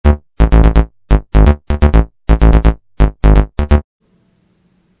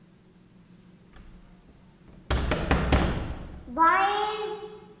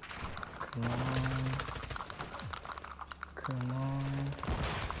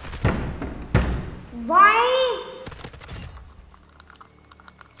Why?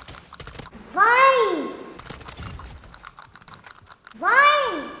 Why?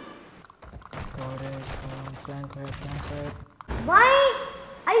 Why? Got it. Flank right. Why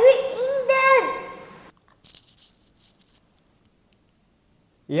are you in there?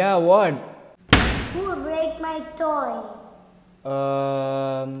 Yeah, what? Who will break my toy?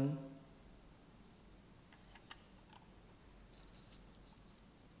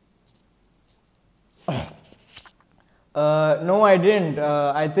 No, I didn't.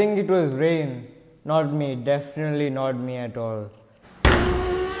 I think it was Rain. Not me. Definitely not me at all.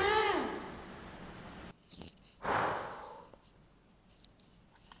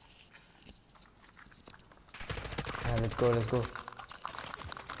 Yeah, let's go.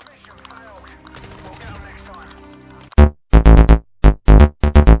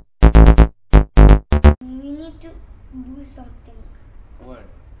 We need to do something. What?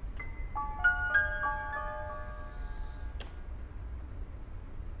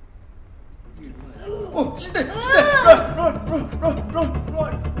 Oh, she's there! Run! Run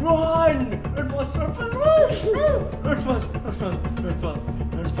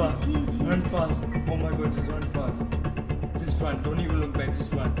fast! Oh my god, just run fast. Just run, don't even look back,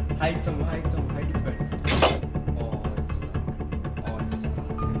 just run. Hide somewhere, hide it back. Oh, you're stuck.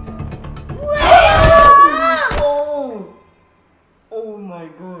 Oh my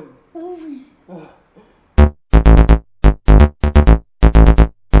god. Oh.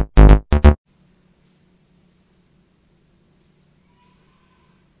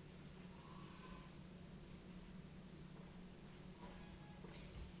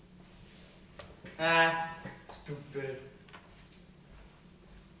 Stupid.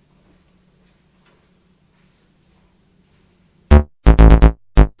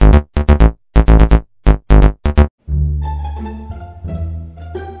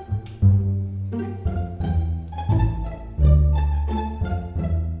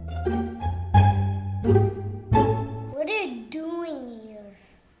 What are you doing here?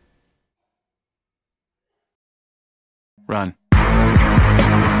 Run.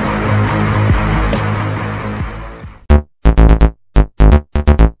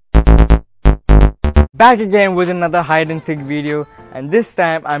 Back again with another hide and seek video, and this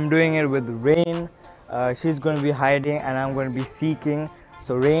time I'm doing it with Rain. She's going to be hiding and I'm going to be seeking.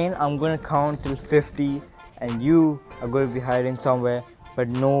 So Rain, I'm going to count till 50 and you are going to be hiding somewhere, but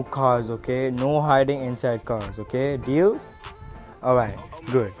no cars, okay? No hiding inside cars, okay? Deal? Alright,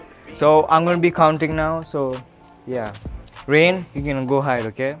 good. So I'm going to be counting now, so yeah. Rain, you can go hide,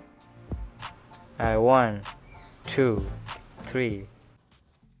 okay? Alright, 1, 2, 3.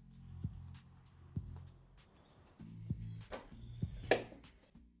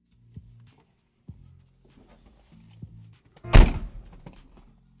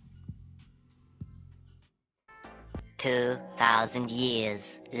 $2,000 years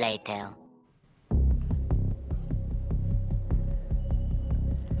later.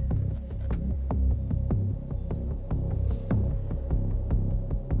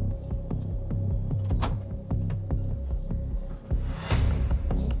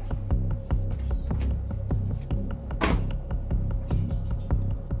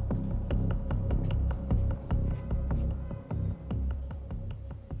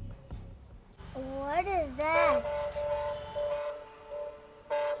 What is that?